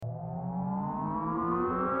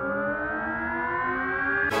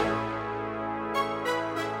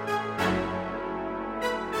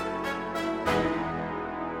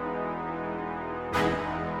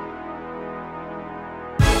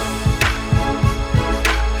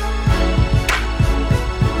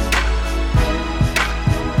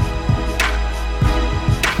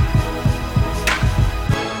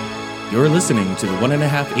listening to the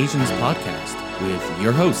 1.5 Asians podcast with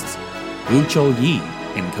your hosts, Wu Cho Yi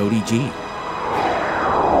and Cody G.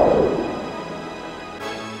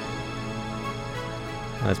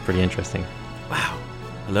 That's pretty interesting. Wow.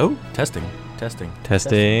 Hello? Testing.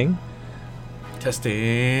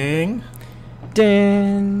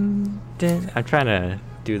 Din, din. I'm trying to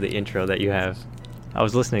do the intro that you have. I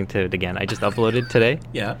was listening to it again. I just uploaded today.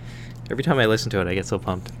 Yeah. Every time I listen to it, I get so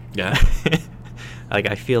pumped. Yeah.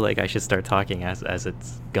 I feel like I should start talking as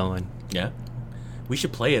it's going. Yeah. We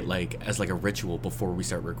should play it as a ritual before we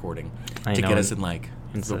start recording I to know. get us in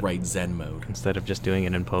the right Zen mode. Instead of just doing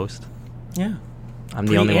it in post. Yeah. I'm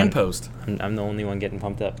the only one. Post. I'm the only one getting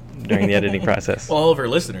pumped up during the editing process. All of our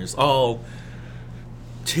listeners, all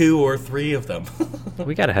 2 or 3 of them.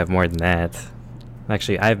 We gotta have more than that.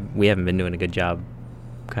 Actually, we haven't been doing a good job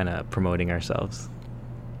kind of promoting ourselves.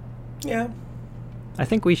 Yeah. I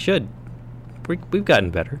think we should. We've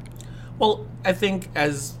gotten better. Well, I think,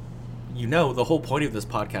 as you know, the whole point of this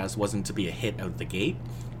podcast wasn't to be a hit out of the gate.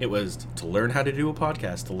 It was to learn how to do a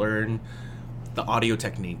podcast, to learn the audio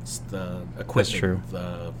techniques, the equipment, That's true.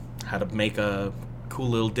 How to make a cool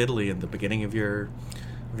little diddly in the beginning of your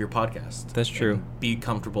podcast. That's true. And be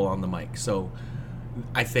comfortable on the mic. So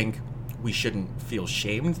I think we shouldn't feel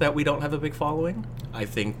shamed that we don't have a big following. I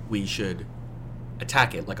think we should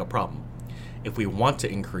attack it like a problem. If we want to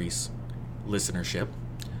increase listenership,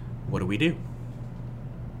 what do?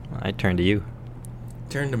 I turn to you.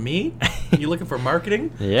 Turn to me? You looking for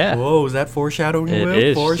marketing? Yeah. Whoa, is that foreshadowing? It Will?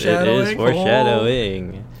 is. Foreshadowing? It is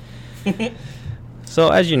foreshadowing. So,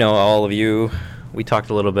 as you know, all of you, we talked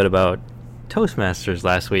a little bit about Toastmasters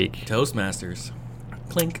last week. Toastmasters.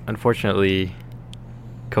 Clink. Unfortunately,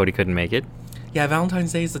 Cody couldn't make it. Yeah,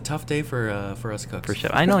 Valentine's Day is a tough day for us cooks. For sure.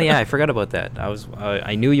 I know. Yeah, I forgot about that.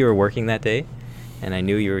 I knew you were working that day, and I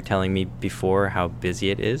knew you were telling me before how busy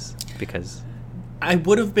it is because I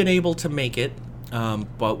would have been able to make it,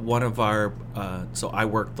 but one of our so I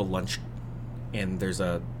work the lunch, and there's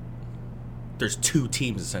 2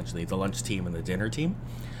 teams essentially, the lunch team and the dinner team.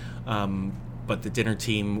 But the dinner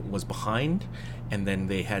team was behind, and then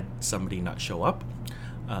they had somebody not show up,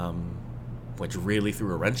 which really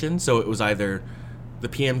threw a wrench in. So it was either the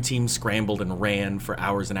PM team scrambled and ran for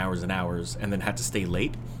hours and hours and hours and then had to stay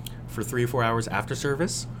late for 3 or 4 hours after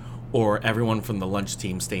service, or everyone from the lunch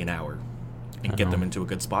team stay an hour and get them into a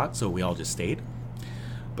good spot. So we all just stayed.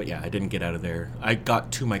 But yeah, I didn't get out of there. I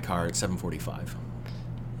got to my car at 7:45.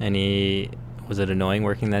 Was it annoying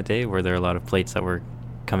working that day? Were there a lot of plates that were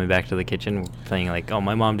coming back to the kitchen saying like, oh,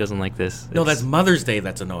 my mom doesn't like this? No, that's Mother's Day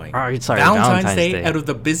that's annoying. Oh, sorry, Valentine's Day, out of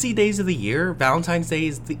the busy days of the year, Valentine's Day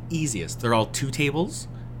is the easiest. They're all 2 tables,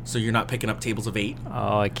 so you're not picking up tables of 8.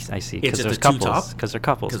 Oh, I see. It's just there's a couples. 2-top. Because they're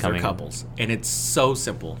couples coming. Because they're couples. And it's so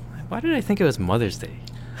simple. Why did I think it was Mother's Day?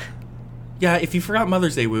 Yeah, if you forgot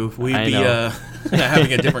Mother's Day, we'd be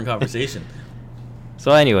having a different conversation.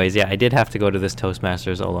 So anyways, yeah, I did have to go to this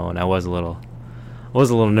Toastmasters alone. I was a little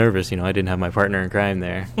nervous, I didn't have my partner in crime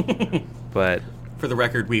there. But for the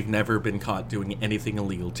record, we've never been caught doing anything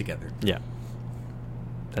illegal together. Yeah.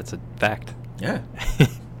 That's a fact. Yeah.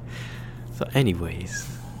 So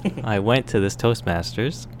anyways, I went to this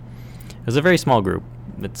Toastmasters. It was a very small group.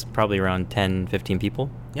 It's probably around 10, 15 people.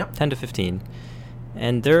 Yep. 10 to 15.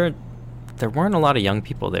 And there weren't a lot of young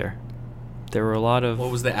people there. There were a lot of... What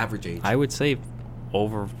was the average age? I would say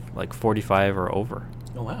over 45 or over.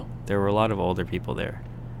 Oh, wow. There were a lot of older people there.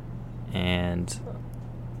 And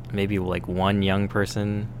maybe one young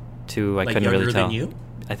person, 2, I couldn't really tell. Younger than you?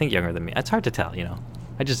 I think younger than me. It's hard to tell,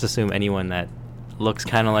 I just assume anyone that looks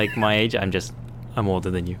kind of like my age, I'm older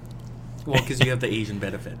than you. Well, because you have the Asian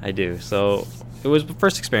benefit. I do. So it was the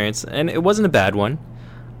first experience, and it wasn't a bad one.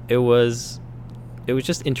 It was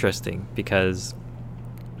just interesting because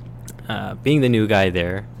being the new guy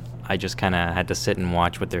there, I just kind of had to sit and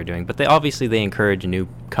watch what they're doing. But they encourage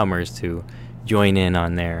newcomers to join in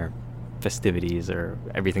on their festivities or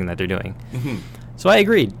everything that they're doing. Mm-hmm. So I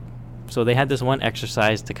agreed. So they had this one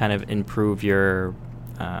exercise to kind of improve your,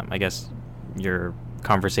 your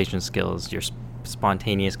conversation skills, your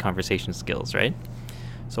spontaneous conversation skills, right?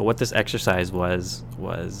 So what this exercise was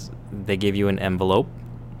they give you an envelope.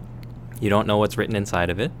 You don't know what's written inside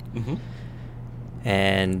of it. Mm-hmm.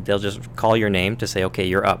 And they'll just call your name to say, okay,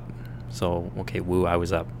 you're up. So, okay, Woo, I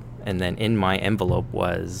was up. And then in my envelope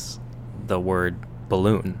was the word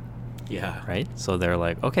balloon. Yeah. Right? So they're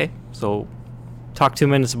like, okay, so talk 2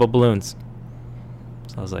 minutes about balloons.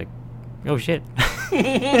 So I was like, oh, shit.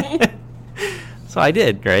 So I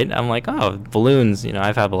did, right? I'm like, oh, balloons,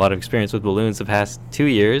 I've had a lot of experience with balloons the past 2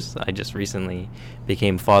 years. I just recently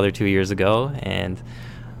became father 2 years ago, and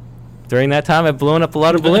during that time, I've blown up a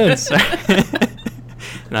lot of balloons.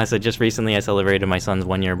 And I said, just recently I celebrated my son's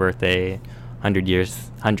 1-year birthday,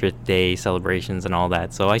 100th day celebrations and all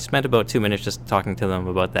that. So I spent about 2 minutes just talking to them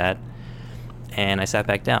about that, and I sat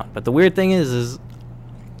back down. But the weird thing is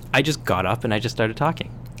I just got up and I just started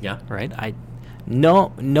talking. Yeah. Right?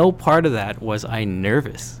 No part of that was I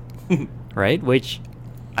nervous. Right? Which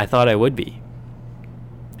I thought I would be.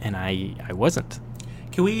 And I wasn't.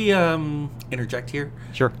 Can we interject here?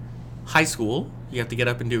 Sure. High school, you have to get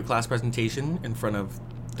up and do a class presentation in front of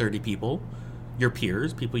 30 people, your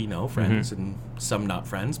peers, people you know, friends, and some not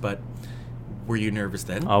friends, but were you nervous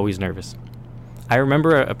then? Always nervous. I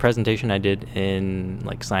remember a presentation I did in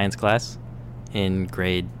like science class in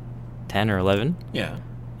grade 10 or 11. Yeah.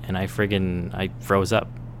 And I froze up.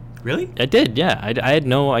 Really? I did, yeah. I had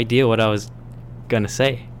no idea what I was going to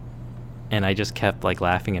say. And I just kept like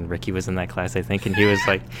laughing, and Ricky was in that class, I think, and he was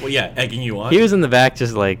like... Well, yeah, egging you on. He was in the back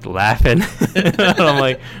just like laughing. And I'm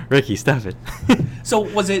like, Ricky, stop it. So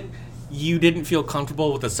was it you didn't feel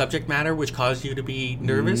comfortable with the subject matter, which caused you to be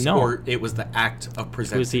nervous? No. Or it was the act of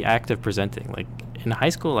presenting? It was the act of presenting. Like in high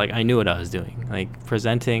school, like I knew what I was doing. Like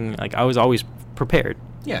presenting, like I was always prepared.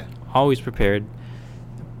 Yeah. Always prepared.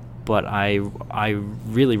 But I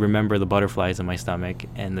really remember the butterflies in my stomach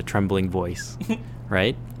and the trembling voice,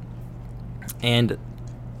 right? And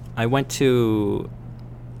I went to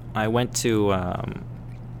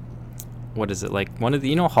what is it, like one of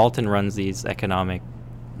the, Halton runs these economic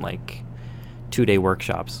like 2-day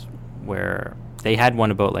workshops where they had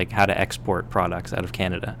one about like how to export products out of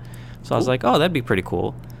Canada. So I was like, oh, that'd be pretty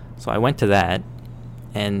cool. So I went to that,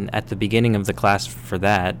 and at the beginning of the class for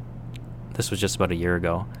that, this was just about a year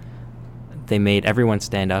ago, they made everyone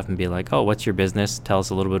stand up and be like, oh, what's your business? Tell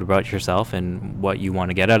us a little bit about yourself and what you want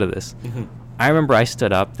to get out of this. Mm-hmm. I remember I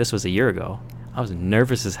stood up. This was a year ago. I was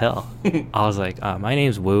nervous as hell. I was like, my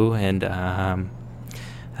name's Wu, and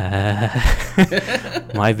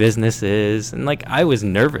my business is... And, like, I was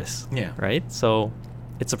nervous. Yeah. Right? So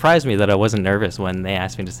it surprised me that I wasn't nervous when they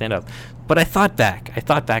asked me to stand up. But I thought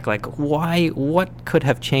back, like, why? What could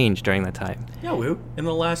have changed during that time? Yeah, Wu, in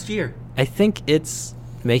the last year. I think it's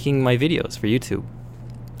making my videos for YouTube.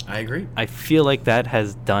 I agree. I feel like that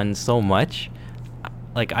has done so much.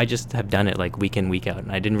 Like, I just have done it, like, week in, week out,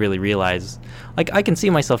 and I didn't really realize... Like, I can see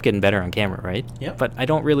myself getting better on camera, right? Yep. But I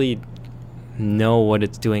don't really know what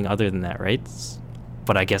it's doing other than that, right?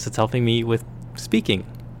 But I guess it's helping me with speaking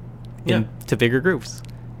to bigger groups.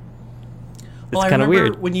 Well, it's kind of weird. I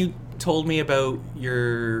remember when you told me about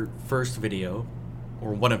your first video,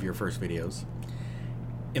 or one of your first videos,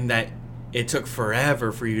 in that it took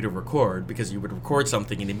forever for you to record because you would record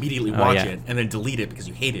something and immediately watch it and then delete it because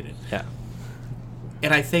you hated it. Yeah.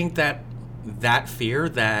 And I think that fear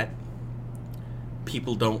that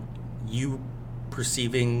people don't... You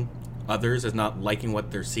perceiving others as not liking what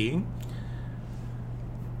they're seeing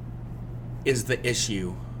is the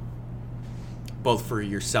issue, both for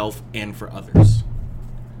yourself and for others.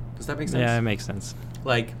 Does that make sense? Yeah, it makes sense.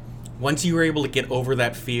 Like, once you were able to get over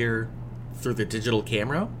that fear through the digital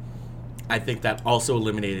camera, I think that also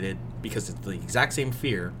eliminated it, because it's the exact same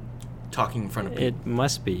fear talking in front of people. It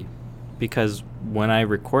must be, because when I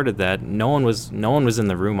recorded that, no one was in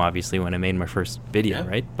the room, obviously, when I made my first video,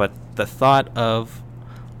 right? But the thought of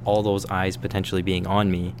all those eyes potentially being on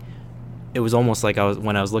me, it was almost like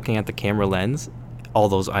when I was looking at the camera lens, all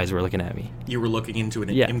those eyes were looking at me. You were looking into an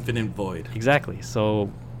infinite void. Exactly. So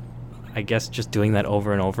I guess just doing that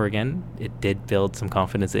over and over again, it did build some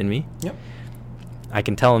confidence in me. Yep. I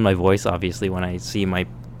can tell in my voice, obviously, when I see my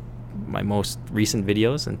most recent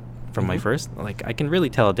videos and from my first, like, I can really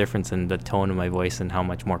tell a difference in the tone of my voice and how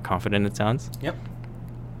much more confident it sounds. Yep.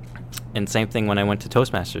 And same thing when I went to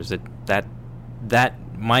Toastmasters. That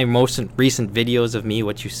my most recent videos of me,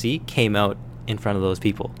 what you see, came out in front of those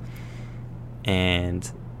people. And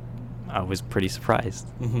I was pretty surprised.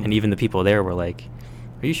 Mm-hmm. And even the people there were like,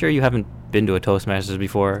 are you sure you haven't been to a Toastmasters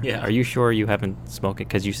before? Yeah. Are you sure you haven't smoked it?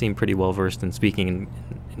 Because you seem pretty well versed in speaking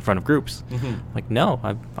in front of groups. Mm-hmm. Like, no,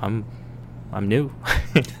 I'm new.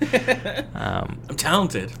 I'm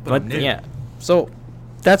talented, but I'm new. Yeah. So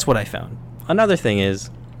that's what I found. Another thing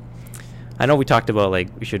is, I know we talked about, like,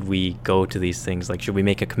 should we go to these things? Like, should we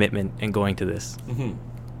make a commitment in going to this? Mm-hmm.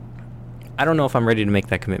 I don't know if I'm ready to make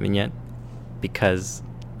that commitment yet, because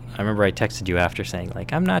I remember I texted you after saying,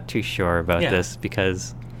 like, I'm not too sure about this,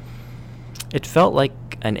 because it felt like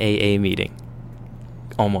an AA meeting,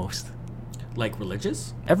 almost. Like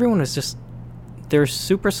religious? Everyone was just, they're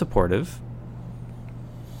super supportive.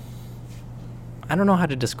 I don't know how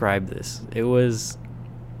to describe this. It was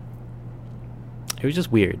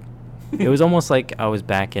just weird. It was almost like I was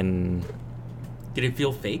back in... Did it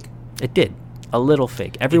feel fake? It did. A little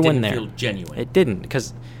fake. Everyone it there. Feel genuine. It didn't,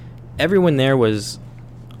 because everyone there was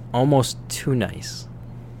almost too nice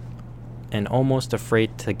and almost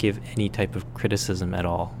afraid to give any type of criticism at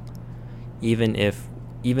all. Even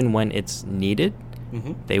when it's needed,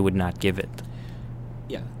 they would not give it.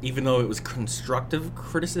 Yeah, even though it was constructive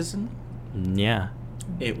criticism. Yeah.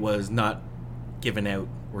 It was not given out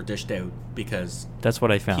or dished out because that's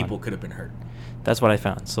what I found. People could have been hurt. That's what I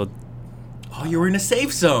found. So, you were in a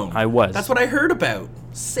safe zone. I was. That's what I heard about.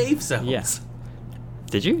 Safe zones. Yeah.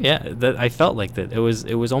 Did you? Yeah. I felt like that. It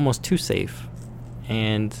was almost too safe.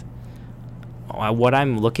 And what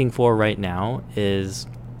I'm looking for right now is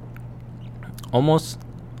almost,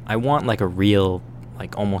 I want like a real,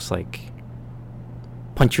 like almost like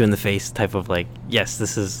punch you in the face type of like, yes,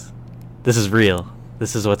 this is real.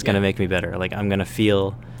 This is what's going to make me better. Like I'm going to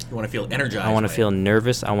feel... You want to feel energized. I want to feel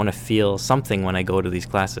nervous. I want to feel something when I go to these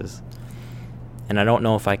classes. And I don't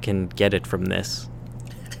know if I can get it from this.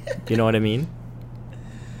 You know what I mean?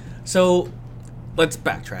 So, let's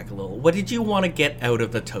backtrack a little. What did you want to get out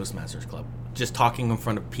of the Toastmasters Club? Just talking in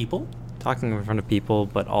front of people? Talking in front of people,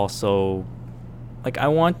 but also... Like, I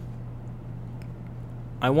want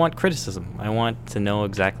criticism. I want to know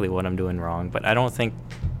exactly what I'm doing wrong, but I don't think...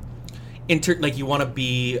 Like you want to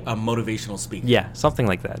be a motivational speaker. Yeah, something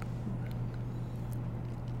like that.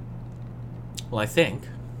 Well, I think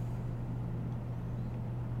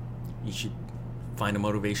you should find a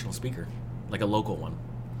motivational speaker, like a local one.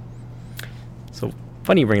 So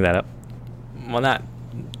funny you bring that up. Well,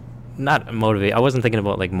 not motivate. I wasn't thinking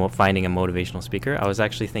about like finding a motivational speaker. I was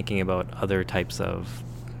actually thinking about other types of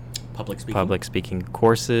public speaking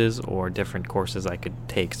courses or different courses I could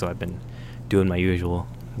take. So I've been doing my usual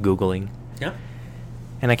Googling. Yeah.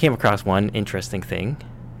 And I came across one interesting thing.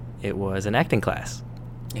 It was an acting class.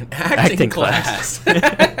 An acting class.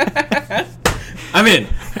 I'm in.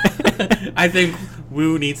 I think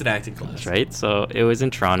Woo needs an acting class. Right? So it was in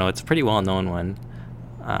Toronto. It's a pretty well-known one.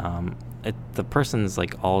 The person's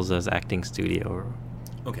like Alza's acting studio.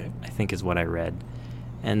 Okay. I think is what I read.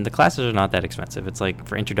 And the classes are not that expensive. It's like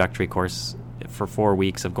for introductory course, for 4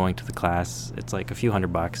 weeks of going to the class, it's like a few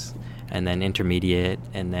 $100, and then intermediate,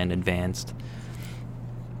 and then advanced.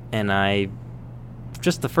 And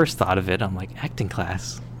just the first thought of it, I'm like, acting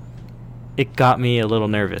class. It got me a little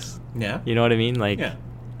nervous. Yeah. You know what I mean? Like, yeah.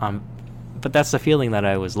 But that's the feeling that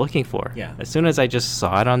I was looking for. Yeah. As soon as I just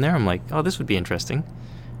saw it on there, I'm like, oh, this would be interesting.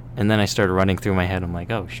 And then I started running through my head. I'm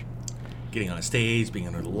like, oh, getting on a stage, being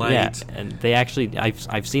under the light. Yeah, and they actually,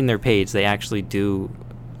 I've seen their page. They actually do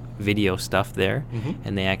video stuff there,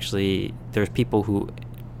 and there's people who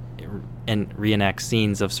reenact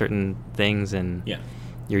scenes of certain things, and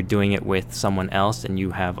you're doing it with someone else, and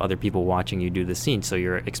you have other people watching you do the scene. So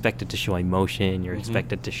you're expected to show emotion. You're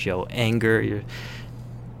expected to show anger.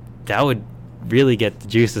 That would really get the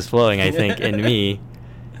juices flowing, I think, in me.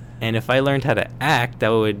 And if I learned how to act, that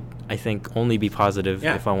would, I think, only be positive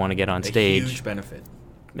if I want to get on stage. Huge benefit.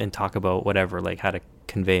 And talk about whatever, like how to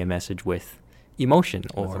convey a message with emotion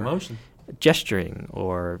or gesturing,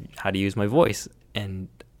 or how to use my voice and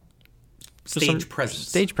stage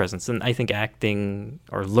presence. And I think acting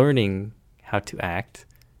or learning how to act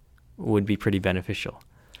would be pretty beneficial.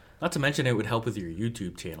 Not to mention it would help with your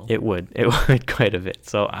YouTube channel. It would quite a bit.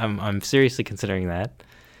 So I'm seriously considering that.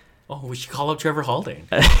 Oh, we should call up Trevor Haldane.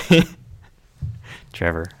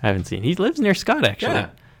 Trevor, I haven't seen. He lives near Scott, actually. Yeah,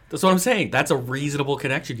 that's what I'm saying. That's a reasonable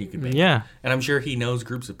connection you can make. Yeah. And I'm sure he knows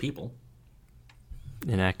groups of people.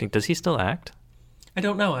 In acting. Does he still act? I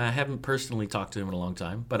don't know. I haven't personally talked to him in a long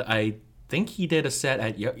time, but I think he did a set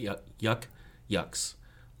at Yucks.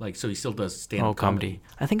 Like, so he still does stand-up comedy.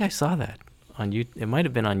 I think I saw that on YouTube. It might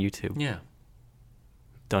have been on YouTube. Yeah.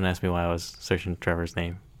 Don't ask me why I was searching Trevor's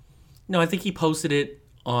name. No, I think he posted it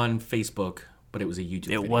on Facebook, but it was a YouTube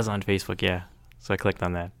video. It was on Facebook, yeah. So I clicked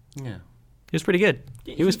on that. Yeah. He was pretty good.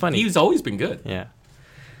 He was funny. He's always been good. Yeah.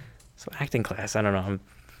 So acting class, I don't know.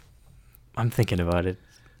 I'm thinking about it.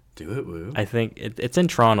 Do it, Woo. I think it's in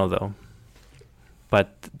Toronto, though.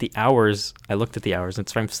 But the hours, I looked at the hours,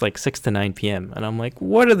 it's from like 6 to 9 p.m. And I'm like,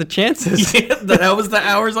 what are the chances? Yeah, that was the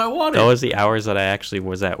hours I wanted. That was the hours that I actually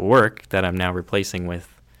was at work that I'm now replacing with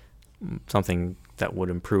something that would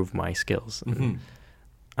improve my skills. Mm-hmm.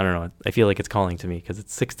 I don't know. I feel like it's calling to me because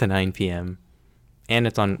it's 6 to 9 p.m. And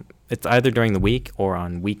it's either during the week or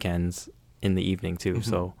on weekends in the evening too. Mm-hmm.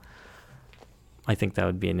 So I think that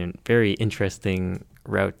would be a very interesting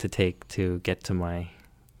route to take to get to my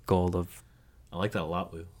goal of I like that a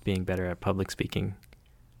lot, Woo. Being better at public speaking.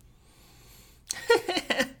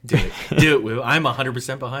 Do it, Woo. I'm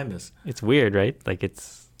 100% behind this. It's weird, right? Like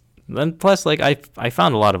it's Then plus, like, I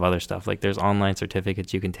found a lot of other stuff. Like, there's online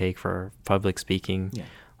certificates you can take for public speaking,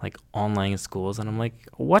 like online schools. And I'm like,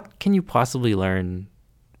 what can you possibly learn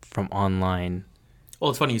from online? Well,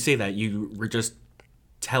 it's funny you say that. You were just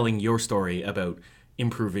telling your story about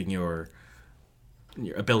improving your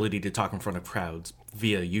ability to talk in front of crowds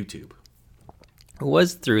via YouTube. It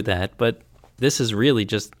was through that, but this is really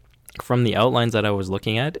just from the outlines that I was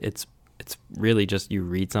looking at. It's really just you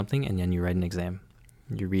read something and then you write an exam.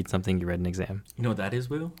 You read something, you write an exam. You know what that is,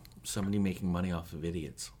 Will? Somebody making money off of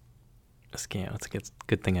idiots. A scam. It's a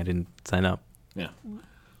good thing I didn't sign up. Yeah.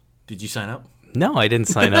 Did you sign up? No, I didn't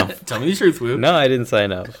sign up. Tell me the truth, Will. No, I didn't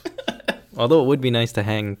sign up. Although it would be nice to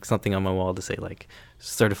hang something on my wall to say, like,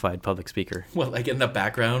 certified public speaker. Well, like in the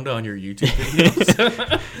background on your YouTube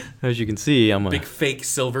videos? As you can see, I'm a... big fake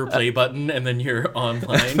silver play button, and then you're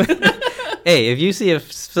online. Hey, if you see a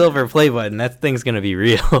silver play button, that thing's going to be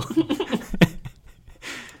real.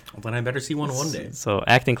 Then I better see one day. So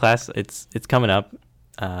acting class, it's coming up.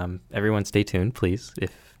 Everyone stay tuned, please.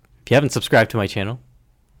 If you haven't subscribed to my channel,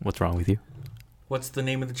 what's wrong with you? What's the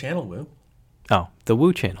name of the channel, Woo? Oh, the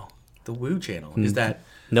Woo channel. The Woo channel. Is that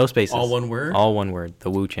no spaces? all one word? All one word. The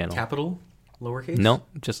Woo channel. Capital? Lowercase? No,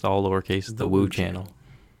 just all lowercase. The Woo channel.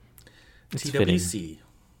 It's TWC. fitting.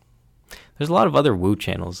 There's a lot of other Woo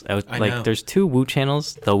channels. I know. There's 2 Woo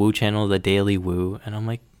channels. The Woo channel, the Daily Woo, and I'm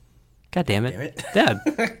like, God damn it. Dad,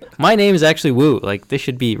 my name is actually Woo. Like, this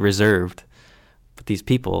should be reserved. But these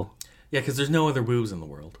people... Yeah, because there's no other Woos in the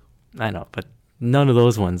world. I know, but none of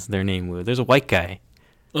those ones, their name Woo. There's a white guy.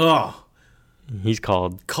 Oh. He's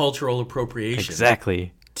called... Cultural appropriation.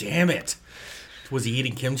 Exactly. Damn it. Was he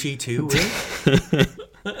eating kimchi too, Will?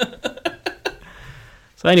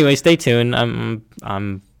 So anyway, stay tuned.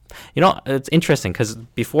 It's interesting because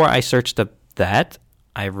before I searched up that,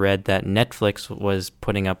 I read that Netflix was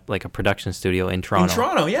putting up like a production studio in Toronto. In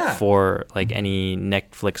Toronto, yeah. For like any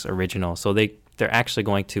Netflix original. So they're actually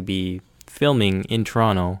going to be filming in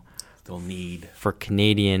Toronto. They'll need for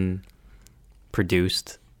Canadian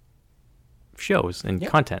produced shows and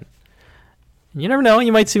content. You never know,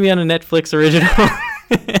 you might see me on a Netflix original.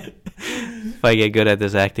 If I get good at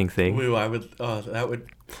this acting thing. Woo, that would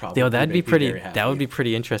probably that'd be pretty. Very happy. That would be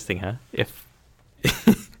pretty interesting, huh?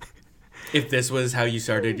 If this was how you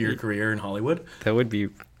started your career in Hollywood, that would be.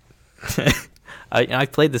 I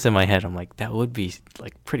played this in my head. I'm like, that would be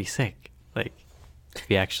like pretty sick. Like, if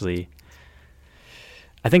we actually.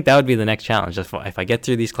 I think that would be the next challenge. If I get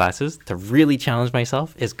through these classes, to really challenge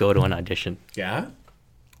myself is go to an audition. Yeah.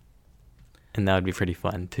 And that would be pretty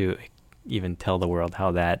fun to even tell the world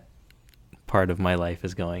how that part of my life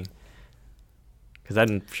is going. Because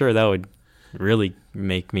I'm sure that would really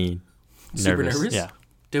make me nervous. Super nervous? Yeah.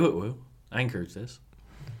 Do it, Woo. I encourage this.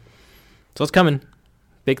 So it's coming.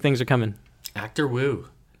 Big things are coming. Actor Woo.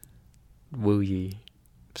 Woo Yi.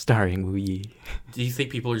 Starring Woo Yi. Do you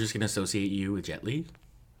think people are just going to associate you with Jet Li?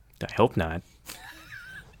 I hope not.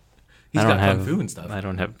 He's got kung fu and stuff. I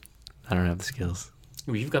don't have the skills.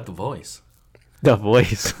 Well, you've got the voice. The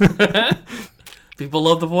voice. People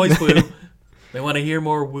love the voice, Woo. They want to hear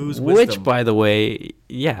more Woo's wisdom. Which, by the way,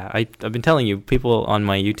 yeah, I've been telling you, people on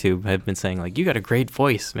my YouTube have been saying, like, you got a great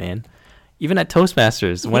voice, man. Even at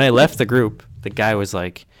Toastmasters, when I left the group, the guy was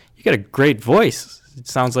like, you got a great voice. It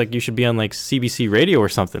sounds like you should be on, like, CBC radio or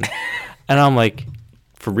something. And I'm like,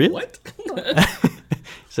 for real? What?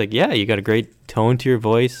 He's like, yeah, you got a great tone to your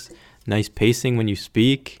voice, nice pacing when you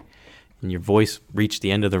speak, and your voice reached the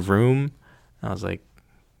end of the room. I was like,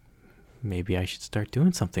 maybe I should start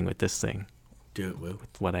doing something with this thing. Do it, Woo.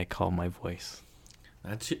 With what I call my voice.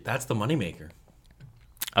 That's the moneymaker.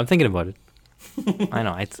 I'm thinking about it. I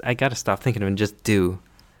know. I got to stop thinking of it and just do.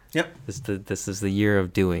 Yep. This is the year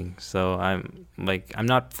of doing. So I'm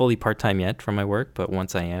not fully part-time yet for my work, but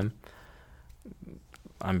once I am,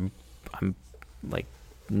 I'm like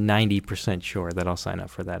 90% sure that I'll sign up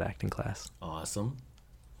for that acting class. Awesome.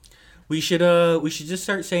 We should just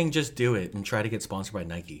start saying just do it and try to get sponsored by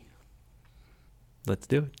Nike. Let's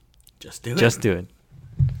do it. Just do it. Just do it.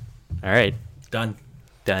 All right. Done.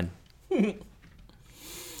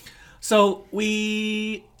 So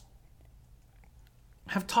we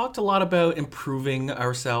have talked a lot about improving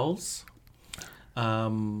ourselves.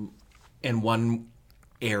 And one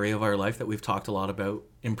area of our life that we've talked a lot about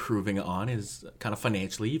improving on is kind of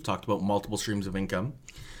financially. You've talked about multiple streams of income.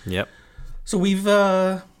 Yep. So we've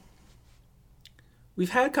had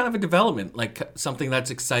kind of a development, like something that's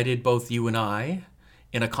excited both you and I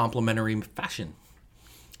in a complementary fashion.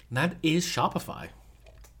 And that is Shopify.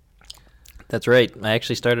 That's right. I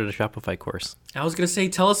actually started a Shopify course. I was going to say,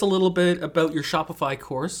 tell us a little bit about your Shopify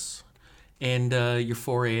course and your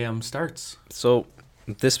 4 a.m. starts. So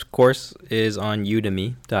this course is on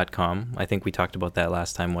udemy.com. I think we talked about that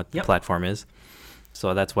last time, what the platform is.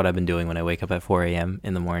 So that's what I've been doing when I wake up at 4 a.m.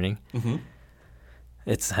 in the morning. Mm-hmm.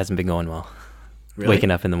 It hasn't been going well. Really?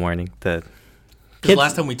 Waking up in the morning. The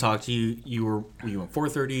last time we talked, you were at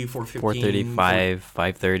 4:30, 4:15? 4:30,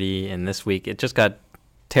 5:30, and this week it just got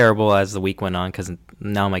terrible as the week went on because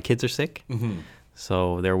now my kids are sick. Mm-hmm.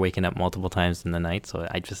 So they're waking up multiple times in the night. So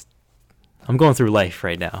I'm going through life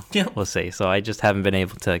right now, we'll say. So I just haven't been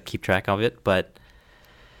able to keep track of it. But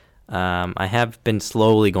I have been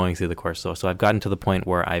slowly going through the course, though. So I've gotten to the point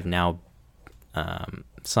where I've now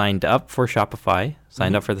signed up for Shopify,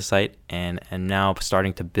 signed up for the site, and now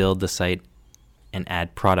starting to build the site and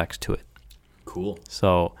add products to it. Cool.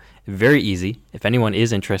 So very easy. If anyone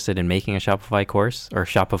is interested in making a Shopify course or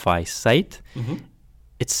Shopify site,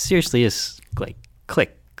 it seriously is like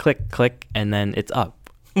click, click, click, and then it's up.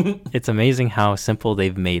 It's amazing how simple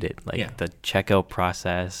they've made it. Like the checkout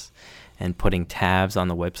process and putting tabs on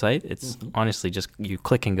the website. It's honestly just you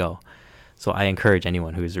click and go. So I encourage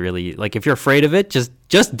anyone who's really like, if you're afraid of it, just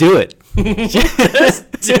do it.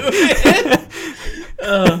 Just do it.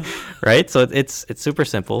 Right? So it's super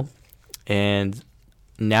simple. And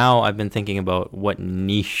now I've been thinking about what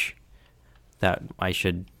niche that I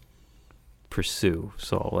should pursue.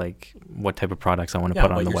 So like what type of products I want to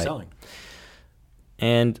put on the website. Selling.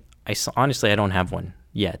 And honestly, I don't have one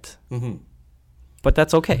yet. Mm-hmm. But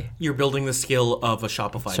that's okay. You're building the skill of a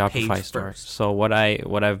Shopify page store. First. So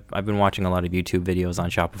I've been watching a lot of YouTube videos on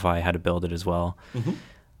Shopify, how to build it as well. Mm-hmm.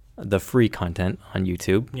 The free content on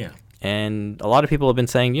YouTube. Yeah. And a lot of people have been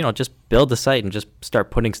saying, just build the site and just start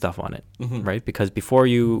putting stuff on it, right? Because before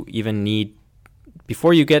you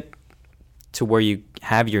get to where you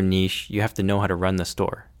have your niche, you have to know how to run the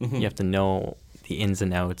store. Mm-hmm. You have to know the ins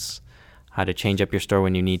and outs, how to change up your store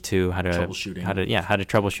when you need to, how to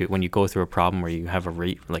troubleshoot when you go through a problem where you have a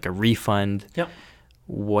refund. Yep.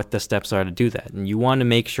 What the steps are to do that, and you want to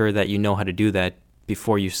make sure that you know how to do that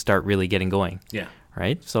before you start really getting going. Yeah.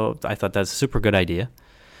 Right. So I thought that's a super good idea.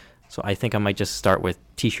 So I think I might just start with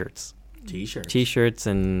T-shirts. T-shirts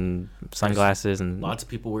and sunglasses and lots of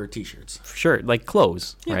people wear T-shirts. For sure, like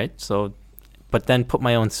clothes, right? So, but then put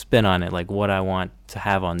my own spin on it, like what I want to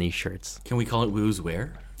have on these shirts. Can we call it Woo's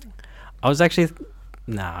Wear? I was actually,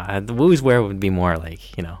 the Woo's Wear would be more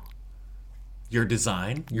like, your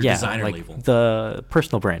design, designer like label, the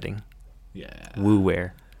personal branding. Yeah, Woo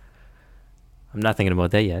Wear. I'm not thinking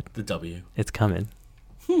about that yet. The W. It's coming.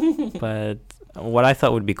 But what I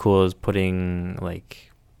thought would be cool is putting like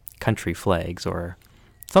country flags or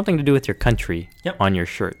something to do with your country on your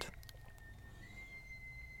shirt.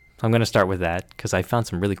 So I'm going to start with that because I found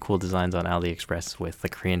some really cool designs on AliExpress with the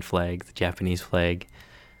Korean flag, the Japanese flag.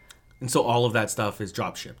 And so all of that stuff is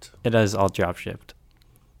drop shipped? It is all drop shipped.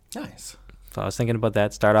 Nice. So I was thinking about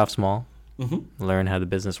that. Start off small, learn how the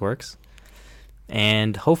business works,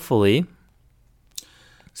 and hopefully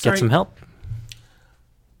get some help.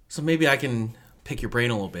 So maybe I can pick your brain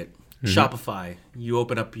a little bit. Shopify. You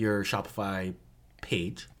open up your Shopify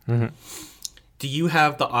page. Do you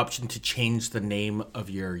have the option to change the name of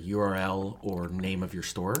your URL or name of your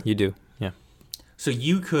store? You do, yeah. So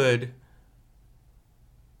you could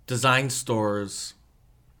design stores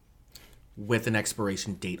with an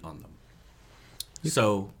expiration date on them.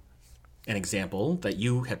 So an example that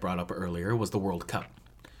you had brought up earlier was the World Cup.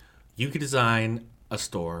 You could design a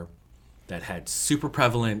store that had super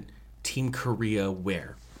prevalent Team Korea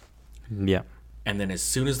wear. Yeah. And then as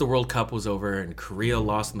soon as the World Cup was over and Korea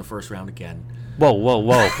lost in the first round again. Whoa.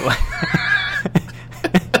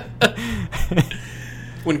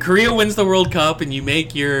 When Korea wins the World Cup and you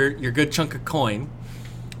make your good chunk of coin,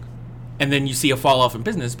 and then you see a fall off in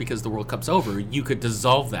business because the World Cup's over, you could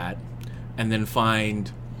dissolve that and then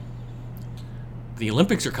find the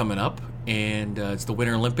Olympics are coming up and it's the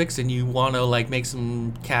Winter Olympics and you want to like make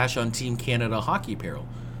some cash on Team Canada hockey apparel.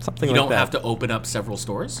 Something you like don't that. have to open up several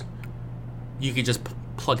stores. You could just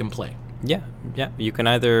plug and play. Yeah. You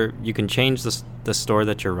can change the store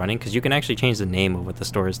that you're running because you can actually change the name of what the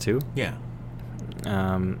store is too. Yeah.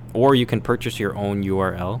 Or you can purchase your own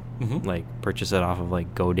URL, like purchase it off of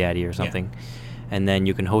like GoDaddy or something, and then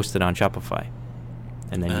you can host it on Shopify,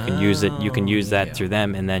 and then you can use it. You can use that through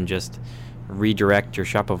them, and then just redirect your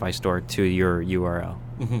Shopify store to your URL.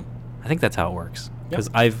 I think that's how it works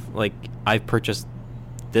because I've purchased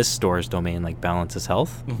this store's domain, like Balances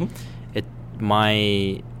Health.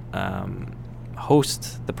 My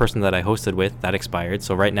host, the person that I hosted with, that expired.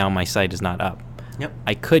 So right now my site is not up. Yep.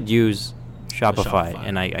 I could use Shopify.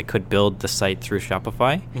 And I could build the site through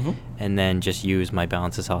Shopify and then just use my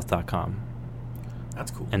balanceshealth.com.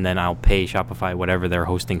 That's cool. And then I'll pay Shopify whatever their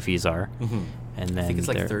hosting fees are. and then I think it's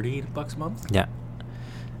like they're- $30 a month. Yeah,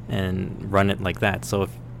 and run it like that. So if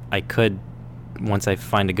I could, once I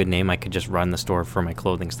find a good name, I could just run the store for my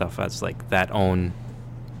clothing stuff as like that own,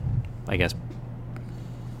 I guess,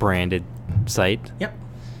 branded site. Yep.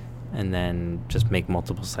 And then just make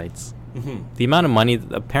multiple sites. Mm-hmm. The amount of money,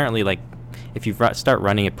 apparently, like, if you start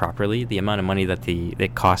running it properly, the amount of money that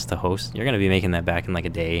it costs to host, you're going to be making that back in like a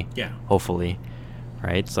day. Yeah. Hopefully.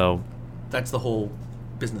 Right? So, That's the whole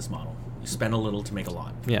business model. You spend a little to make a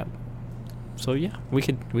lot. yeah. So, yeah, we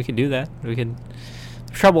could do that. The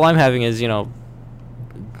trouble I'm having is,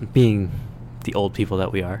 being the old people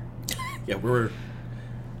that we are. Yeah, we're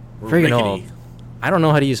Friggin' rickety. old. I don't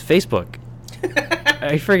know how to use Facebook.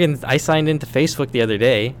 I signed into Facebook the other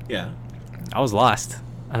day. Yeah. I was lost.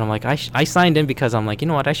 And I'm like, I signed in because I'm like, you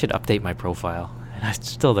know what? I should update my profile. And it's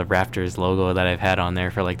still the Raptors logo that I've had on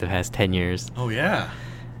there for like the past 10 years. Oh, yeah.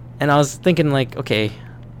 And I was thinking like, okay,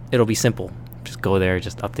 it'll be simple. Just go there,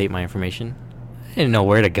 just update my information. I didn't know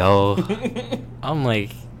where to go. I'm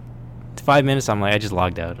like, 5 minutes, I'm like, I just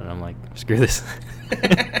logged out. And I'm like, screw this.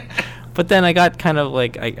 But then I got kind of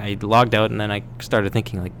like, I logged out and then I started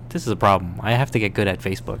thinking like, this is a problem. I have to get good at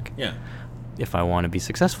Facebook. Yeah. If I want to be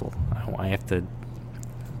successful. I have to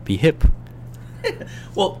be hip.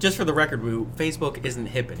 Well, just for the record, Facebook isn't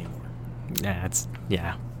hip anymore. Yeah, It's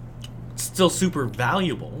still super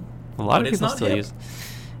valuable. A lot but of it's people not still hip. use.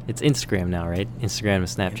 It's Instagram now, right? Instagram and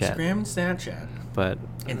Snapchat. Instagram and Snapchat. But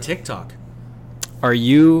And TikTok. are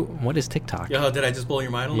you? What is TikTok? Yeah, did I just blow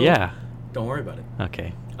your mind a little? Yeah. Don't worry about it.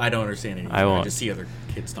 Okay. I don't understand anything. I won't. I just see other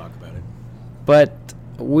kids talk about it. But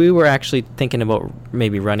we were actually thinking about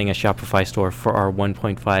maybe running a Shopify store for our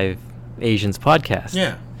 1.5 Asians podcast.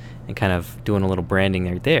 Yeah. And kind of doing a little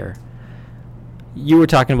branding there. You were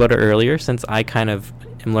talking about it earlier, since I kind of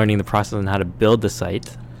am learning the process on how to build the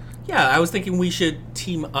site. Yeah, I was thinking we should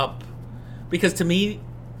team up, because to me,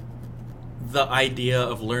 the idea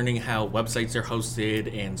of learning how websites are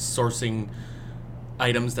hosted and sourcing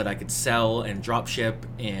items that I could sell and dropship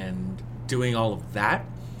and doing all of that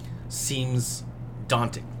seems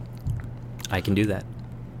daunting. I can do that.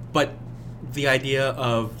 But the idea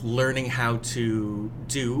of learning how to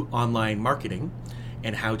do online marketing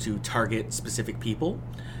and how to target specific people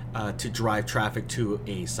to drive traffic to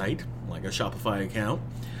a site, like a Shopify account,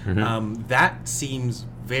 that seems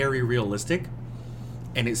very realistic.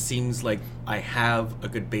 And it seems like I have a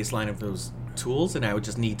good baseline of those tools, and I would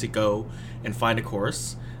just need to go and find a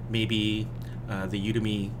course. Maybe the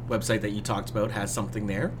Udemy website that you talked about has something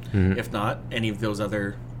there. If not, any of those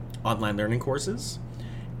other online learning courses.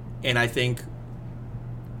 And I think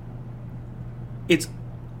it's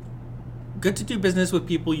good to do business with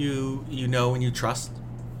people you know and you trust.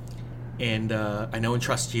 And I know and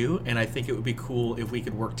trust you, and I think it would be cool if we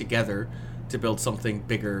could work together to build something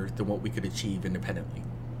bigger than what we could achieve independently.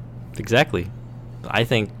 Exactly. I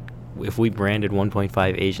think if we branded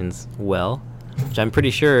 1.5 Asians well, which I'm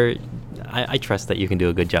pretty sure, I trust that you can do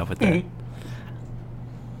a good job with that.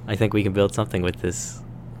 I think we can build something with this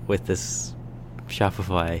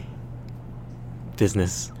Shopify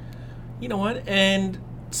business. You know what? And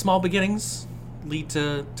small beginnings lead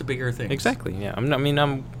to bigger things. Exactly. Yeah.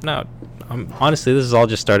 Honestly, this is all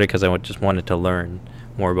just started because I just wanted to learn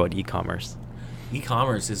more about e-commerce.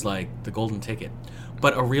 E-commerce is like the golden ticket,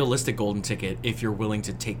 but a realistic golden ticket if you're willing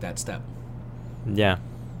to take that step. Yeah.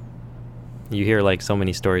 You hear like so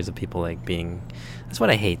many stories of people like being. That's what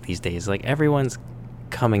I hate these days. Like everyone's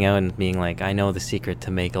coming out and being like, I know the secret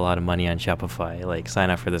to make a lot of money on Shopify. Like sign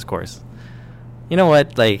up for this course. You know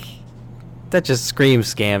what? Like that just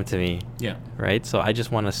screams scam to me. Yeah. Right? So I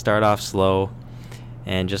just want to start off slow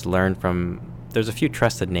and just learn from. There's a few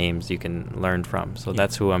trusted names you can learn from. So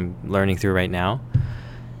that's who I'm learning through right now.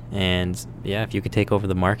 And yeah, if you could take over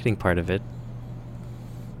the marketing part of it,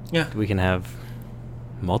 Yeah. we can have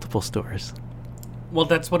multiple stores. Well,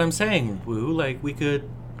 that's what I'm saying, Woo. Like, we could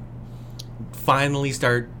finally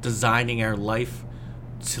start designing our life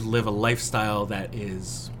to live a lifestyle that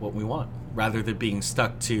is what we want, rather than being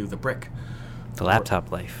stuck to the brick. The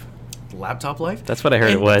laptop life. The laptop life? That's what I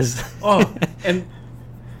heard it was. Oh, and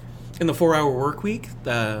in the 4-Hour Work Week,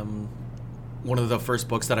 one of the first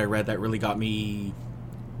books that I read that really got me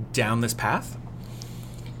down this path,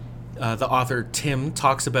 the author Tim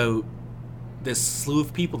talks about this slew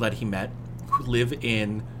of people that he met who live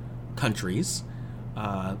in countries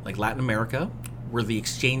like Latin America, where the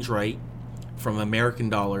exchange rate from American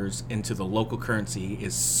dollars into the local currency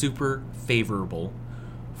is super favorable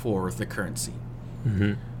for the currency.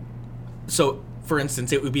 Mm-hmm. So, for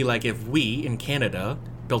instance, it would be like if we in Canada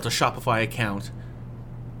built a Shopify account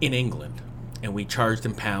in England and we charged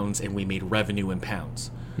in pounds and we made revenue in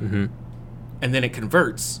pounds. Mm-hmm. and then it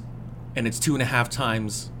converts, and it's 2.5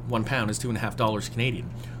 times £1 is $2.50 Canadian.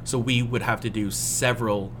 So we would have to do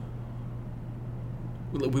several.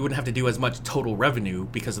 We wouldn't have to do as much total revenue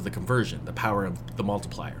because of the conversion, the power of the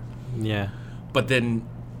multiplier. Yeah. But then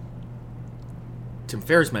Tim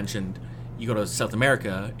Ferriss mentioned you go to South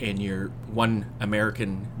America and your $1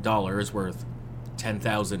 American is worth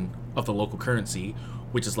 10,000 of the local currency,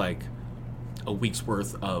 which is like a week's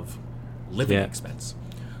worth of living expense.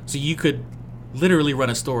 So you could literally run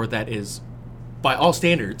a store that is, by all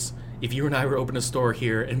standards, if you and I were to open a store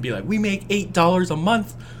here and be like, we make $8 a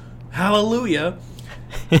month, hallelujah.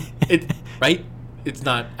 Right? It's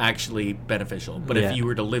not actually beneficial. But if you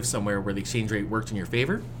were to live somewhere where the exchange rate worked in your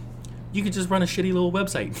favor, you could just run a shitty little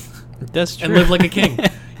website. That's true. And live like a king.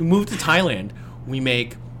 You move to Thailand, we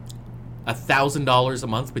make $1,000 a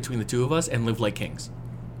month between the two of us and live like kings.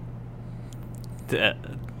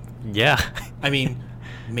 Yeah. I mean,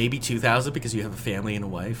 maybe 2,000 because you have a family and a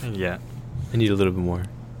wife. Yeah. I need a little bit more.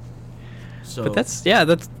 So, but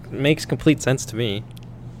that makes complete sense to me.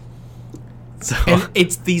 So and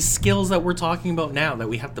it's these skills that we're talking about now that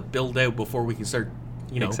we have to build out before we can start,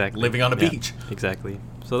 living on a beach. Exactly.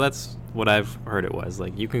 So that's what I've heard it was.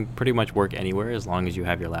 Like, you can pretty much work anywhere as long as you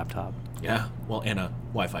have your laptop. Yeah. Well, and a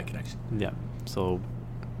Wi-Fi connection. Yeah. So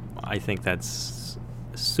I think that's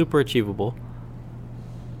super achievable.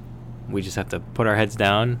 We just have to put our heads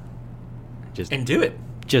down. And do it.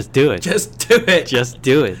 Just do it. Just do it. Just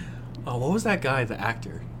do it. Oh, what was that guy, the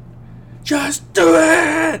actor? Just do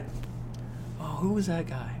it! Oh, who was that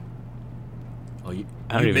guy? Oh, you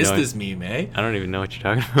missed this meme, eh? I don't even know what you're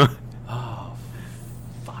talking about. Oh,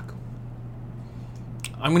 fuck.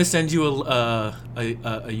 I'm gonna send you a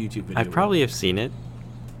YouTube video. I probably have seen it.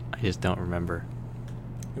 I just don't remember.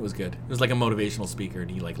 It was good. It was like a motivational speaker, and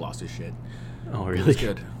he lost his shit. Oh, really? It was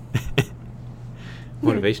good.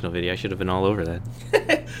 Motivational video. I should have been all over that.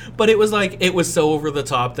 But it was so over the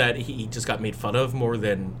top that he just got made fun of more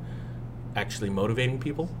than actually motivating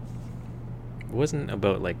people. It wasn't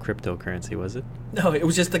about like cryptocurrency, was it? No, it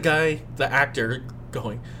was just the actor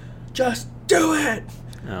going, just do it!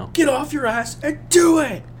 Oh. Get off your ass and do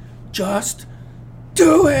it! Just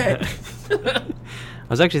do it! I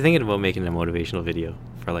was actually thinking about making a motivational video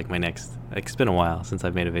for like my next, it's been a while since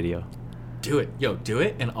I've made a video. Do it. Yo, do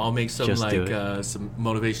it, and I'll make some some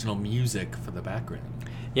motivational music for the background.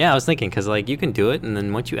 Yeah, I was thinking, because like you can do it, and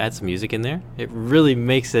then once you add some music in there, it really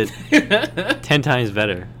makes it 10 times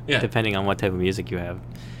better, depending on what type of music you have.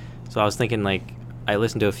 So I was thinking, like, I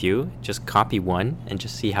listened to a few, just copy one, and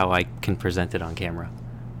just see how I can present it on camera.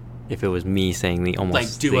 If it was me saying the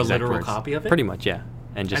almost do the a exact literal words. Copy of it? Pretty much, yeah.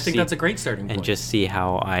 And just I think that's a great starting point. And just see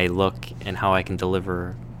how I look and how I can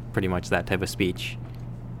deliver pretty much that type of speech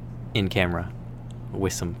in camera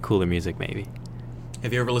with some cooler music, maybe.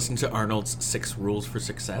 Have you ever listened to Arnold's 6 Rules for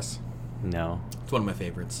Success? No. It's one of my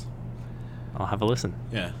favorites. I'll have a listen.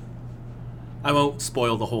 Yeah. I won't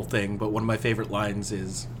spoil the whole thing, but one of my favorite lines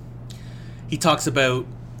is he talks about...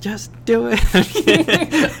 Just do it.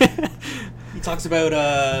 He talks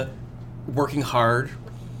about working hard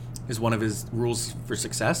is one of his rules for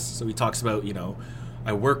success. So he talks about,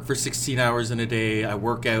 I work for 16 hours in a day, I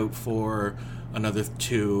work out for another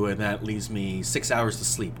 2, and that leaves me 6 hours to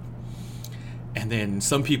sleep. And then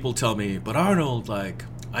some people tell me, but Arnold,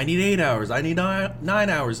 I need 8 hours, I need 9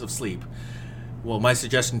 hours of sleep. Well, my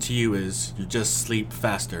suggestion to you is you just sleep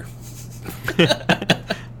faster.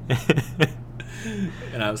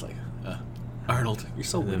 And I was like, Arnold, you're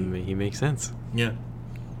so witty. He makes sense. Yeah.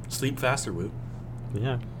 Sleep faster, Woo.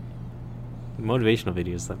 Yeah. Motivational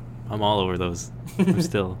videos, I'm all over those. I'm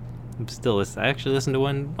still I actually listened to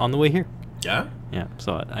one on the way here. Yeah? Yeah.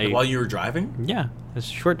 So while you were driving? Yeah. It's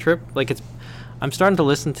a short trip. I'm starting to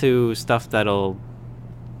listen to stuff that'll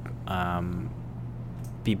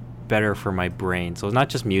be better for my brain. So it's not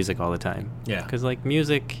just music all the time. Yeah. Because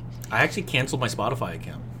music... I actually canceled my Spotify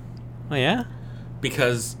account. Oh, yeah?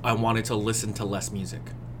 Because I wanted to listen to less music.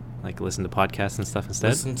 Listen to podcasts and stuff instead?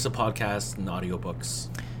 Listen to podcasts and audiobooks.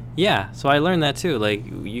 Yeah, so I learned that too.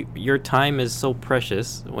 Your time is so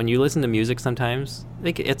precious. When you listen to music sometimes,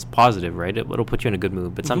 it's positive, right? It'll put you in a good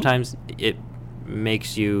mood. But sometimes it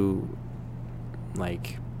makes you,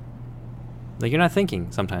 you're not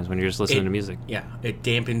thinking sometimes when you're just listening to music. Yeah, it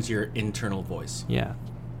dampens your internal voice. Yeah.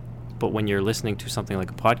 But when you're listening to something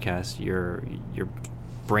like a podcast, your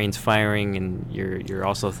brain's firing and you're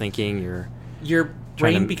also thinking, your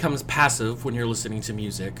brain becomes passive when you're listening to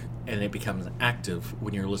music, and it becomes active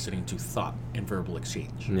when you're listening to thought and verbal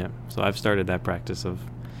exchange. Yeah. So I've started that practice of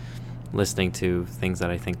listening to things that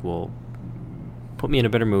I think will put me in a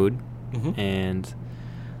better mood. And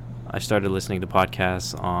I started listening to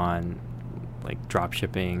podcasts on like drop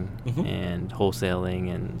shipping and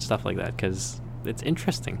wholesaling and stuff like that, because it's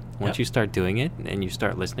interesting. Once you start doing it and you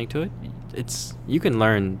start listening to it, you can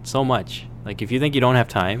learn so much. Like if you think you don't have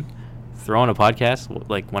time, throw on a podcast.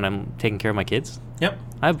 Like when I'm taking care of my kids,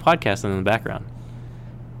 I have a podcast in the background,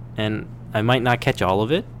 and I might not catch all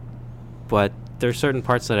of it, but there's certain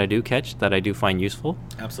parts that I do catch that I do find useful.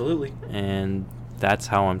 Absolutely. And that's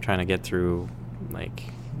how I'm trying to get through like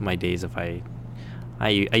my days. If I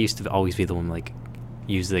used to always be the one like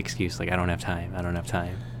use the excuse like I don't have time.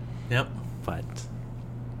 Yep. But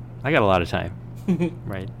I got a lot of time.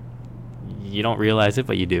 Right? You don't realize it,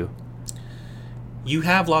 but you do. You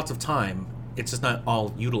have lots of time. It's just not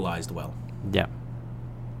all utilized well. Yeah.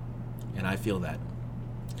 And I feel that.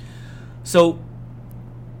 So,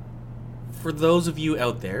 for those of you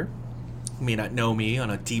out there who may not know me on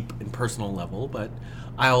a deep and personal level, but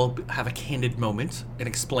I'll have a candid moment and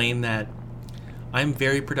explain that I'm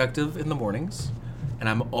very productive in the mornings, and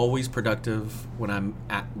I'm always productive when I'm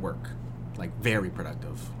at work. Like, very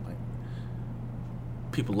productive. Like,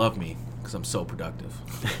 people love me because I'm so productive.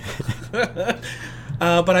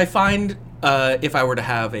 But I find if I were to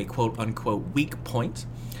have a quote-unquote weak point,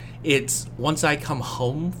 it's once I come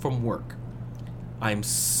home from work, I'm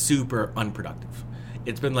super unproductive.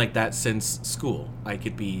 It's been like that since school. I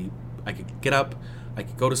could get up, I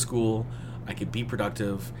could go to school, I could be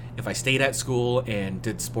productive. If I stayed at school and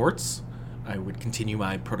did sports, I would continue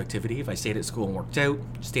my productivity. If I stayed at school and worked out,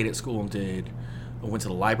 stayed at school and went to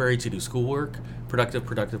the library to do schoolwork,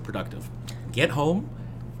 productive. Get home,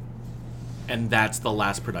 and that's the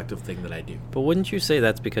last productive thing that I do. But wouldn't you say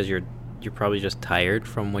that's because you're probably just tired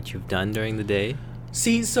from what you've done during the day?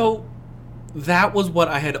 See, so that was what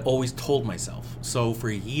I had always told myself. So for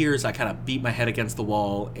years, I kind of beat my head against the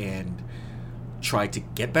wall and tried to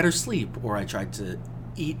get better sleep, or I tried to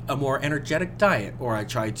eat a more energetic diet, or I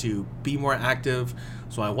tried to be more active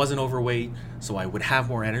so I wasn't overweight, so I would have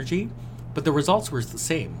more energy. But the results were the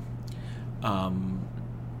same.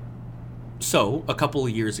 So a couple of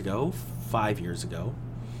years ago, 5 years ago,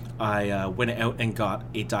 I went out and got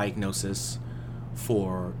a diagnosis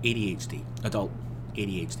for ADHD, adult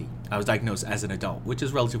ADHD. I was diagnosed as an adult, which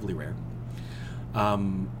is relatively rare.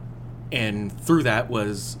 And through that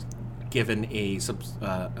was given a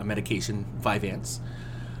medication, Vyvanse,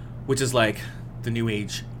 which is like the new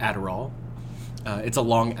age Adderall. It's a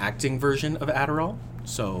long-acting version of Adderall.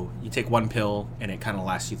 So you take one pill and it kind of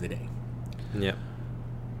lasts you the day. Yeah.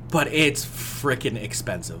 But it's freaking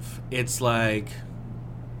expensive. It's like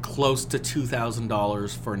close to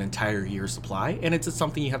 $2,000 for an entire year's supply, and it's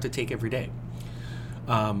something you have to take every day.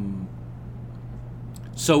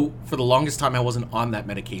 So for the longest time, I wasn't on that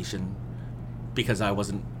medication because I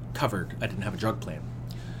wasn't covered. I didn't have a drug plan.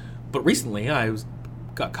 But recently,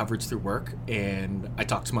 got coverage through work, and I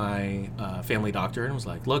talked to my family doctor and was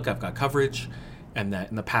like, look, I've got coverage, and that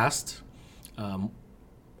in the past,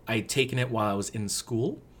 I'd taken it while I was in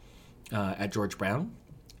school at George Brown,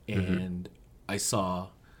 and I saw...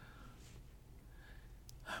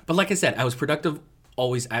 But like I said, I was productive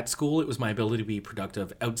always at school. It was my ability to be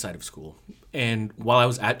productive outside of school. And while I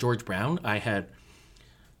was at George Brown, I had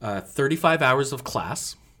 35 hours of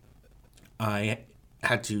class. I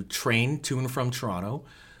had to train to and from Toronto,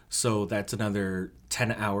 so that's another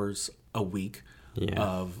 10 hours a week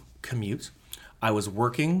of commute. I was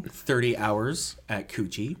working 30 hours at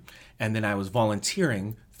Coochie, and then I was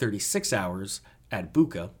volunteering 36 hours at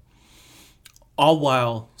Buka, all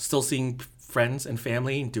while still seeing friends and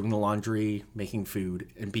family, doing the laundry, making food,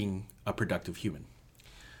 and being a productive human.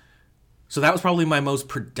 So that was probably my most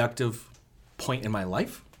productive point in my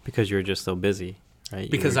life. Because you were just so busy, right?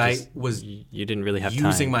 Because you didn't really have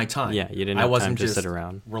using time. my time. Yeah, you didn't have time to sit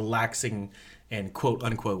around. Relaxing and quote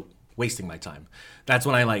unquote wasting my time. That's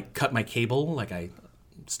when I cut my cable, I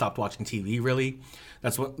stopped watching TV really.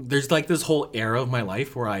 That's what there's this whole era of my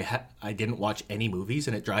life where I didn't watch any movies,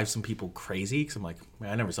 and it drives some people crazy because I'm like,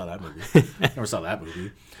 man, I never saw that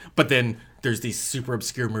movie. But then there's these super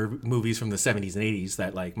obscure movies from the 70s and 80s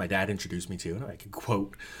that my dad introduced me to, and I could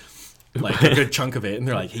quote a good chunk of it, and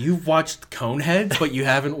they're like, hey, you've watched Coneheads, but you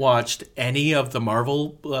haven't watched any of the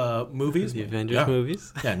Marvel movies? The Avengers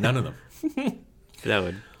movies? Yeah, none of them. That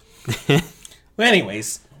would. Well,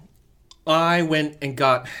 anyways, I went and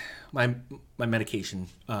got my medication,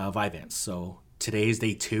 Vyvanse. So today's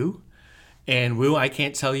day 2. And Woo, I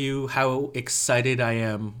can't tell you how excited I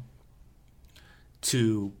am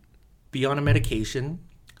to be on a medication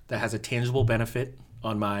that has a tangible benefit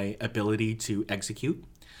on my ability to execute,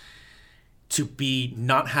 to be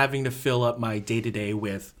not having to fill up my day-to-day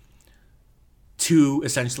with 2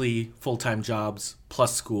 essentially full-time jobs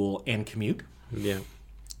plus school and commute. Yeah.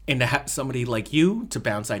 And to have somebody like you to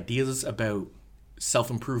bounce ideas about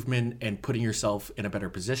self-improvement and putting yourself in a better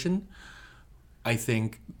position, I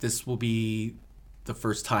think this will be the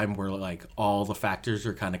first time where like all the factors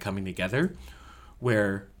are kind of coming together,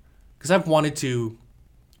 where, because I've wanted to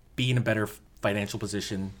be in a better financial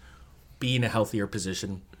position, be in a healthier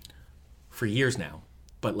position for years now,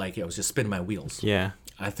 but like I was just spinning my wheels. Yeah.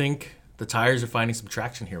 I think the tires are finding some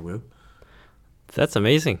traction here, Woo. That's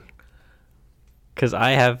amazing. Because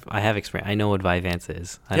I have experience. I know what Vyvanse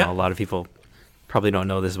is. I know a lot of people probably don't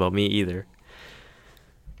know this about me either.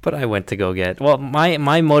 But I went to go get... Well,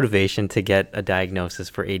 my motivation to get a diagnosis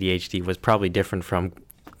for ADHD was probably different from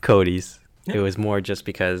Cody's. Yeah. It was more just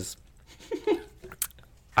because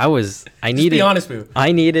just be honest, Woo.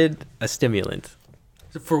 I needed a stimulant.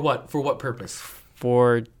 For what? For what purpose?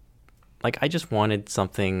 For... Like, I just wanted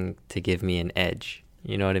something to give me an edge.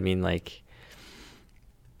 You know what I mean? Like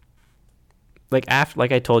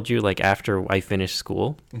I told you, like after I finished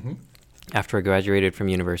school, after I graduated from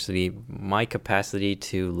university, my capacity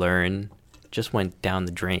to learn just went down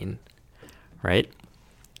the drain, right?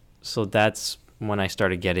 So that's when I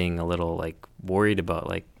started getting a little like worried about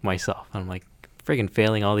like myself. I'm like friggin'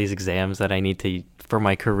 failing all these exams that I need to for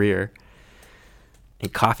my career,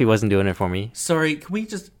 and coffee wasn't doing it for me. Sorry, can we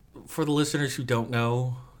just, for the listeners who don't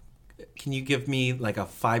know, can you give me like a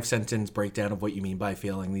 5-sentence breakdown of what you mean by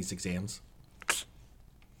failing these exams?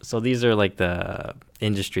 So these are like the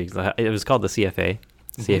industries. It was called the CFA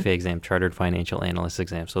exam, Chartered Financial Analyst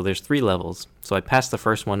exam. So there's 3 levels. So I passed the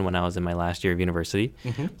first one when I was in my last year of university.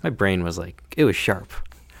 My brain was like, it was sharp.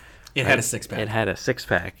 It had a 6-pack. It had a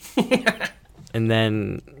 6-pack. And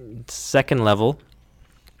then second level.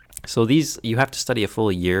 So these, you have to study a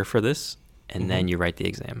full year for this, and then you write the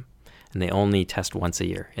exam. And they only test once a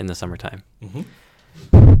year in the summertime.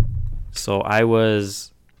 So I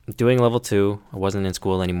was doing level 2. I wasn't in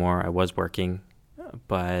school anymore. I was working,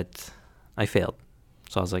 but I failed.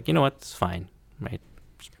 So I was like, you know what? It's fine, right?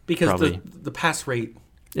 Because the pass rate...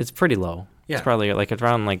 It's pretty low. Yeah. It's probably like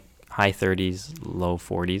around like high 30s, low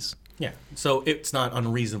 40s. Yeah. So it's not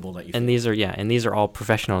unreasonable that you... And these are all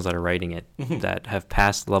professionals that are writing it that have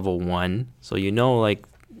passed level 1. So you know, like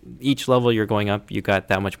each level you're going up, you got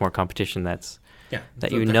that much more competition that has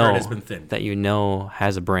been thin. That you know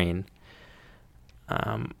has a brain.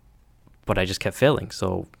 But I just kept failing.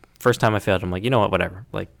 So first time I failed, I'm like, you know what, whatever.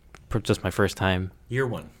 Like, just my first time. Year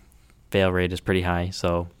 1. Fail rate is pretty high.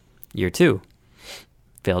 So year 2,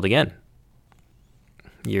 failed again.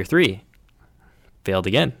 Year 3, failed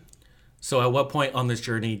again. So at what point on this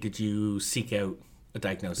journey did you seek out a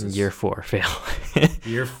diagnosis? Year 4, fail.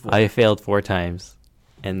 Year 4. I failed 4 times.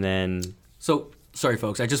 And then... So, sorry,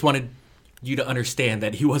 folks. I just wanted you to understand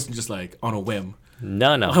that he wasn't just like on a whim.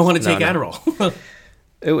 No. I want to take Adderall.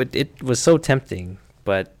 It was so tempting,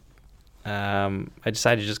 but I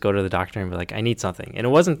decided to just go to the doctor and be like, I need something. And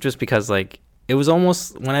it wasn't just because, like, it was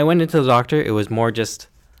almost, when I went into the doctor, it was more just,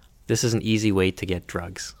 this is an easy way to get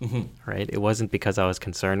drugs, right? It wasn't because I was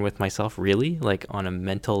concerned with myself, really, like, on a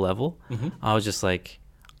mental level. I was just like,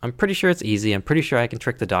 I'm pretty sure it's easy. I'm pretty sure I can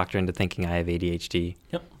trick the doctor into thinking I have ADHD.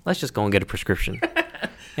 Yep. Let's just go and get a prescription.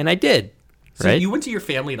 And I did. So you went to your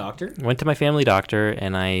family doctor? Went to my family doctor,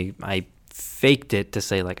 and I faked it to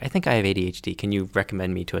say, like, I think I have ADHD. Can you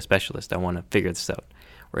recommend me to a specialist? I want to figure this out.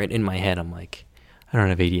 Right in my head, I'm like, I don't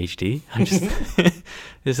have ADHD. I'm just,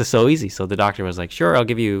 this is so easy. So the doctor was like, sure, I'll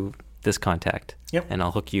give you this contact. Yep. And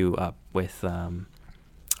I'll hook you up with a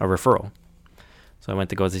referral. So I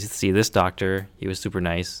went to go see this doctor. He was super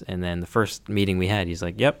nice. And then the first meeting we had, he's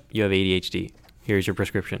like, yep, you have ADHD. Here's your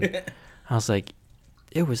prescription. I was like,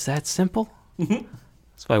 it was that simple?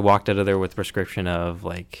 So I walked out of there with a prescription of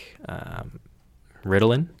like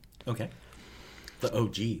Ritalin. Okay. The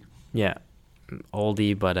OG. Yeah.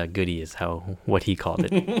 Oldie but a goodie is what he called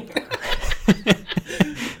it.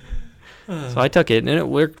 So I took it and it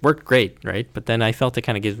worked great, right? But then I felt it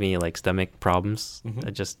kind of gives me like stomach problems.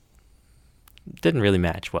 It just didn't really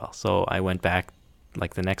match well. So I went back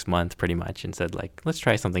like the next month pretty much and said like, let's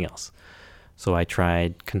try something else. So I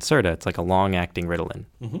tried Concerta. It's like a long-acting Ritalin.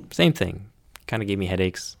 Same thing. Kind of gave me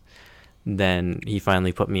headaches. Then he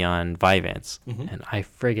finally put me on Vyvanse, and I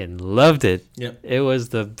friggin' loved it. Yep. It was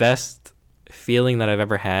the best feeling that I've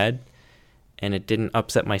ever had, and it didn't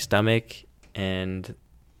upset my stomach. And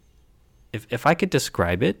if I could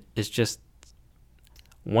describe it, it's just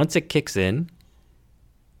once it kicks in,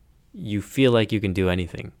 you feel like you can do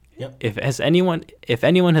anything. Yep. If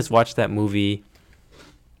anyone has watched that movie,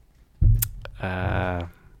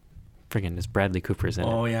 friggin' this Bradley Cooper's in it.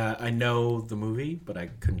 Oh yeah, I know the movie, but I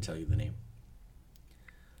couldn't tell you the name.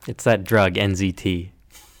 It's that drug, NZT.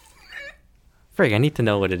 Frig, I need to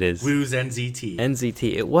know what it is. Woo's NZT.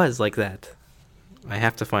 NZT. It was like that. I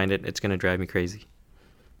have to find it. It's going to drive me crazy.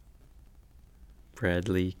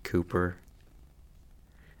 Bradley Cooper.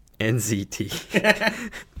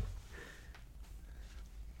 NZT.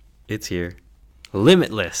 It's here.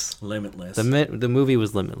 Limitless. The movie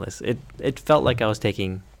was Limitless. It felt like I was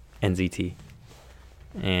taking NZT.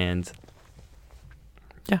 And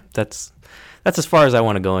yeah, that's as far as I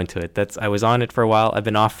want to go into it. I was on it for a while. I've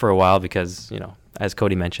been off for a while because, as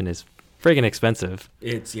Cody mentioned, it's friggin' expensive.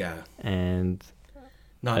 It's, yeah. And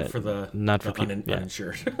not for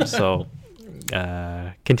uninsured. So,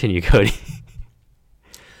 continue, Cody.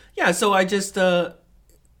 Yeah, so I just, I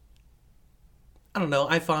don't know,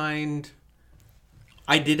 I find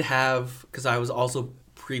I did have, because I was also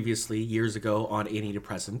previously, years ago, on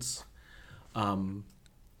antidepressants.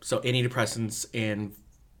 So antidepressants and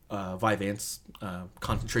Vyvanse,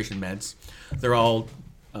 concentration meds, they're all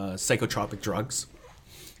psychotropic drugs.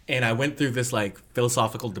 And I went through this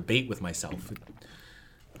philosophical debate with myself.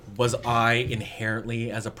 Was I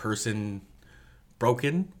inherently, as a person,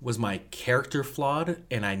 broken? Was my character flawed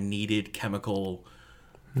and I needed chemical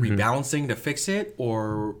rebalancing to fix it?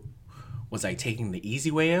 Or was I taking the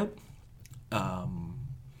easy way out?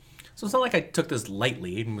 So it's not like I took this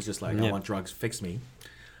lightly and was just I want drugs, fix me.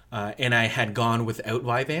 And I had gone without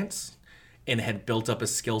Vyvanse and had built up a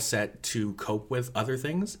skill set to cope with other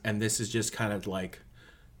things. And this is just kind of like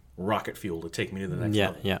rocket fuel to take me to the next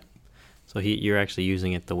level. Yeah. So you're actually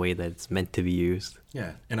using it the way that it's meant to be used.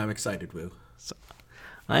 Yeah, and I'm excited, Woo. So,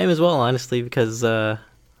 I am as well, honestly, because I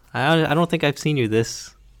don't think I've seen you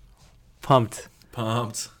this pumped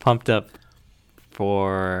up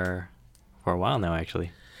for a while now,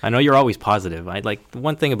 actually. I know you're always positive.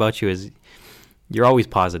 One thing about you is you're always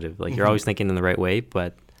positive. You're always thinking in the right way,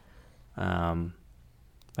 but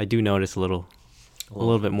I do notice a little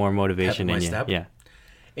bit more motivation in you. Step. Yeah.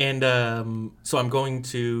 And so I'm going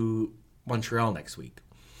to Montreal next week.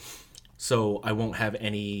 So I won't have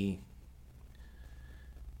any...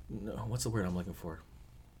 No, what's the word I'm looking for?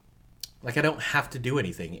 I don't have to do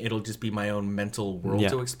anything. It'll just be my own mental world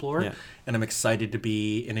to explore. Yeah. And I'm excited to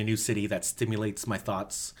be in a new city that stimulates my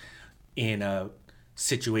thoughts in a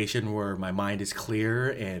situation where my mind is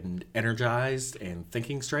clear and energized and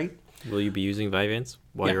thinking straight. Will you be using Vyvanse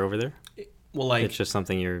while you're over there? Well, it's just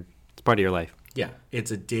something it's part of your life. Yeah,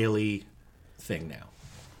 it's a daily thing now.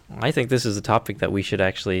 I think this is a topic that we should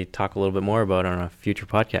actually talk a little bit more about on a future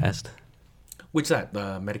podcast. Which that?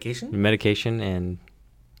 Medication? Medication and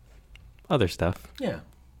other stuff. Yeah.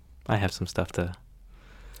 I have some stuff to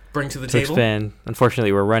bring to the table. Expand.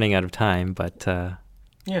 Unfortunately, we're running out of time, but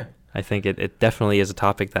yeah, I think it definitely is a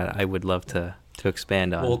topic that I would love to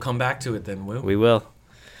expand on. We'll come back to it then, Will. We will.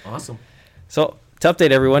 Awesome. So, to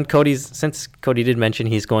update everyone, since Cody did mention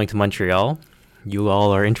he's going to Montreal, you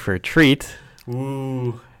all are in for a treat.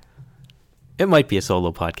 Ooh. It might be a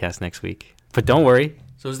solo podcast next week, but don't worry.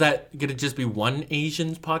 So is that going to just be one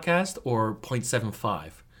Asians podcast or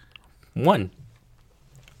 0.75? One.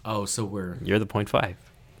 Oh, so You're the 0.5.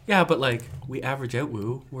 Yeah, but we average out,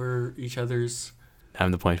 Woo. We're each other's...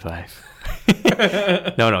 I'm the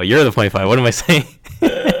 0.5. No, you're the 0.5. What am I saying?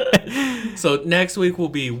 So next week will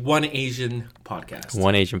be one Asian podcast.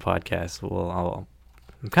 One Asian podcast. Well,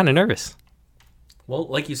 I'm kind of nervous. Well,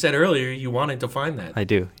 like you said earlier, you wanted to find that. I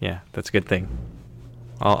do. Yeah, that's a good thing.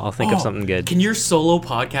 I'll think of something good. Can your solo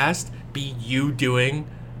podcast be you doing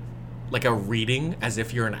a reading as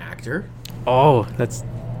if you're an actor? Oh,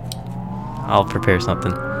 I'll prepare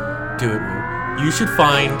something. Do it, Woo. You should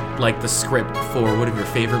find the script for one of your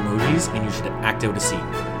favorite movies and you should act out a scene.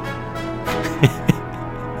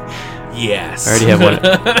 Yes. I already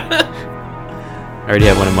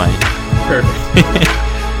have one in mind. Perfect.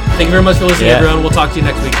 Thank you very much for listening, everyone. We'll talk to you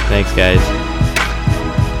next week. Thanks, guys.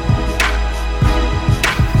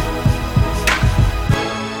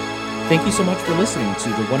 Thank you so much for listening to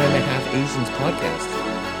the 1.5 Asians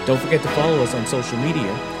podcast. Don't forget to follow us on social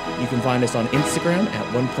media. You can find us on Instagram at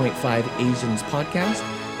 1.5 Asians podcast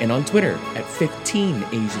and on Twitter at 15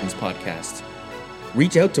 Asians podcast.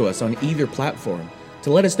 Reach out to us on either platform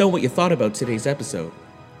to let us know what you thought about today's episode,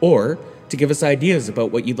 or to give us ideas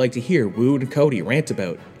about what you'd like to hear Woo and Cody rant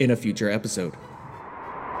about in a future episode.